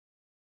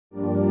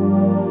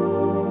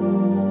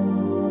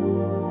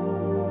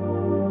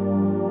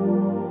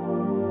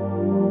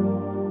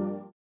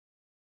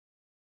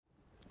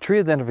Tree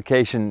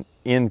identification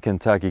in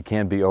Kentucky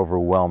can be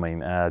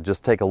overwhelming.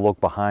 Just take a look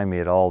behind me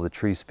at all the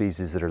tree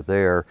species that are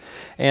there.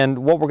 And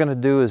what we're going to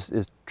do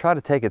is try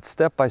to take it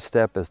step by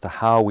step as to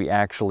how we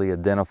actually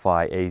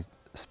identify a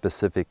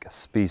specific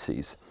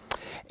species.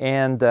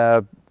 And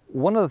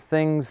one of the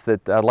things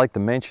that I'd like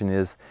to mention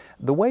is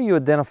the way you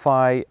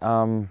identify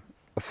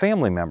a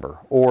family member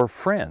or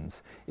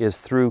friends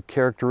is through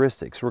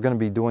characteristics. We're going to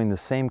be doing the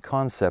same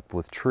concept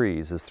with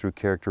trees as through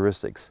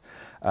characteristics.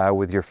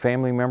 With your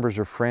family members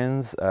or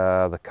friends,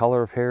 the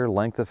color of hair,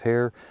 length of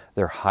hair,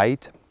 their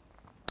height,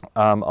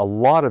 a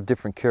lot of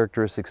different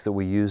characteristics that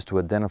we use to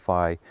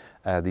identify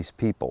these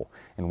people.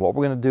 And what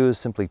we're going to do is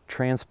simply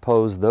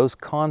transpose those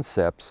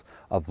concepts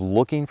of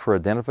looking for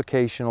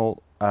identificational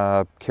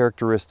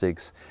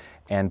characteristics,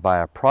 and by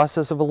a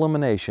process of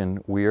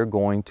elimination, we are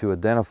going to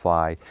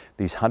identify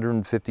these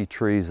 150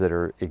 trees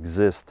that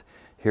exist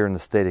here in the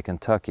state of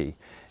Kentucky.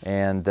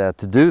 And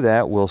to do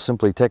that, we'll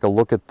simply take a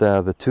look at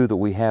the two that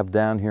we have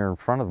down here in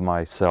front of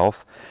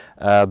myself.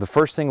 The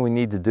first thing we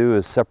need to do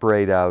is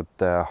separate out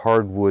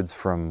hardwoods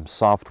from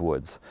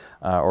softwoods,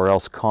 or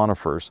else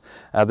conifers.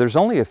 There's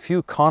only a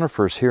few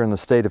conifers here in the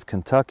state of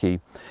Kentucky,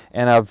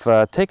 and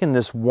I've taken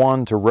this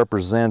one to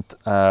represent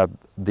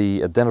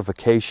the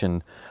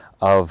identification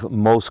of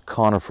most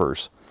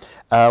conifers.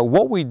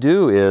 What we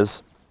do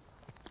is,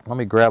 let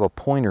me grab a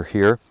pointer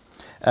here.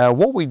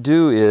 What we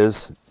do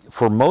is,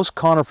 for most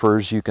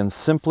conifers, you can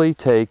simply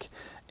take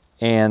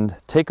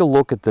a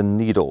look at the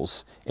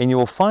needles, and you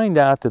will find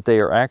out that they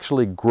are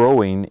actually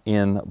growing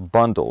in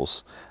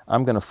bundles.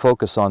 I'm going to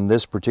focus on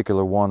this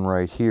particular one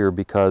right here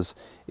because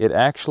it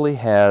actually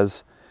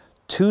has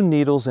 2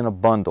 needles in a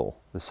bundle.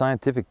 The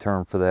scientific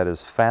term for that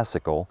is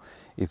fascicle,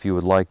 if you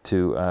would like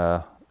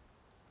to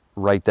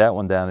write that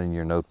one down in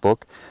your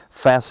notebook.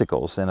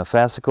 Fascicles, and a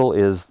fascicle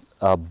is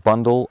a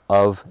bundle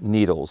of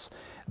needles.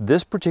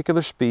 This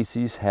particular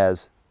species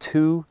has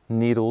 2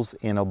 needles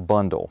in a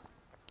bundle,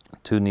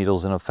 2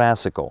 needles in a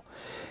fascicle.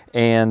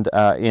 And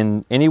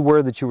in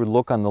anywhere that you would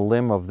look on the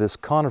limb of this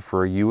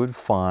conifer, you would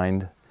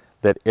find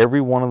that every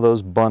one of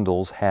those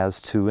bundles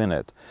has 2 in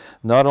it.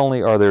 Not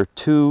only are there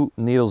 2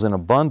 needles in a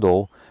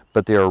bundle,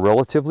 but they are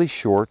relatively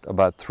short,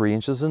 about 3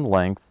 inches in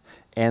length,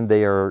 and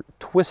they are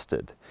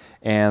twisted.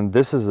 And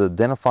this is an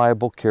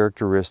identifiable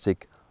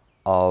characteristic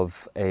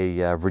of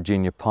a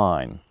Virginia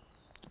pine.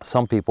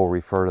 Some people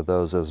refer to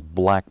those as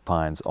black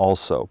pines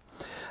also.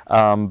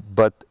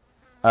 But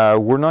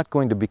we're not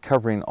going to be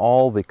covering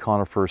all the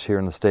conifers here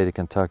in the state of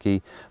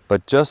Kentucky,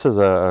 but just as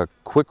a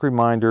quick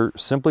reminder,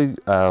 simply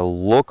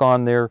look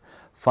on there,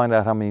 find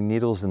out how many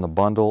needles in the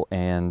bundle,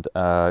 and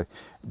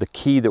the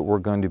key that we're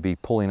going to be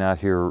pulling out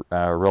here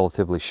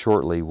relatively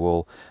shortly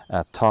will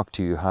talk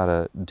to you how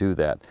to do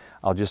that.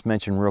 I'll just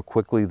mention real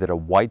quickly that a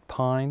white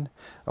pine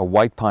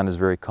is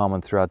very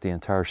common throughout the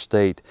entire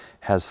state,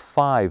 has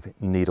 5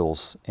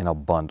 needles in a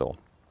bundle.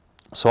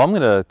 So I'm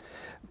going to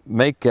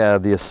make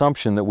the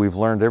assumption that we've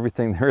learned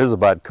everything there is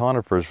about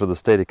conifers for the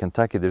state of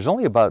Kentucky. There's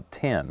only about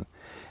 10.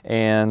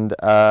 And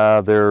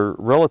they're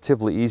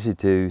relatively easy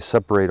to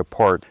separate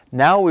apart.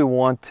 Now we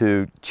want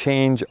to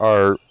change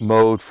our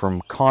mode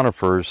from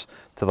conifers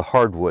to the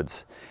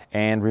hardwoods.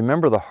 And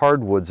remember, the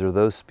hardwoods are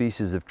those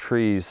species of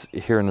trees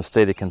here in the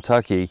state of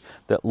Kentucky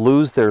that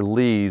lose their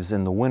leaves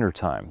in the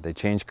wintertime. They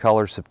change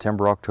color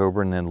September,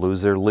 October, and then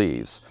lose their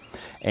leaves.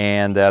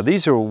 And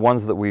these are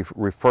ones that we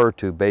refer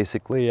to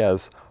basically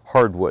as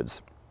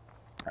hardwoods.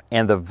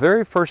 And the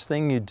very first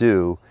thing you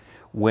do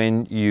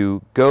when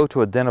you go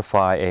to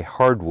identify a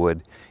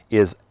hardwood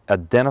is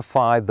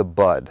identify the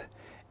bud.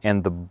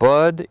 And the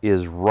bud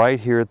is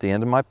right here at the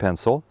end of my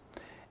pencil.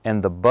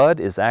 And the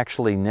bud is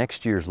actually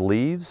next year's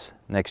leaves,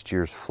 next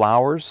year's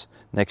flowers,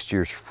 next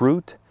year's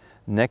fruit,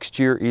 next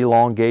year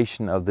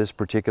elongation of this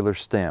particular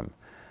stem.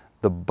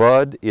 The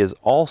bud is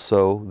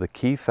also the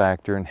key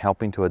factor in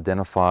helping to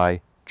identify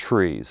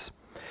trees.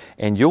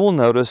 And you will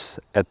notice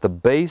at the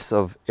base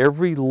of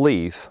every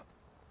leaf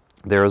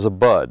there is a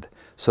bud.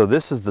 So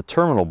this is the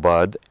terminal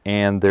bud,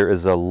 and there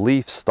is a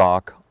leaf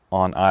stalk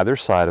on either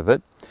side of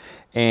it.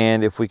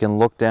 And if we can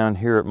look down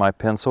here at my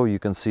pencil, you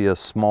can see a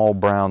small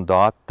brown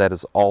dot. That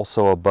is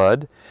also a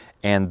bud,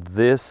 and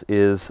this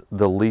is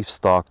the leaf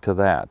stalk to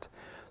that.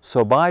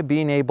 So by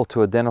being able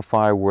to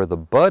identify where the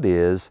bud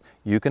is,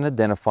 you can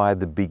identify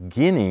the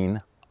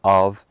beginning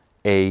of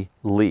a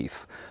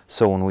leaf.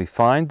 So when we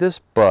find this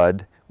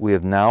bud, we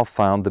have now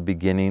found the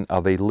beginning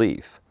of a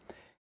leaf.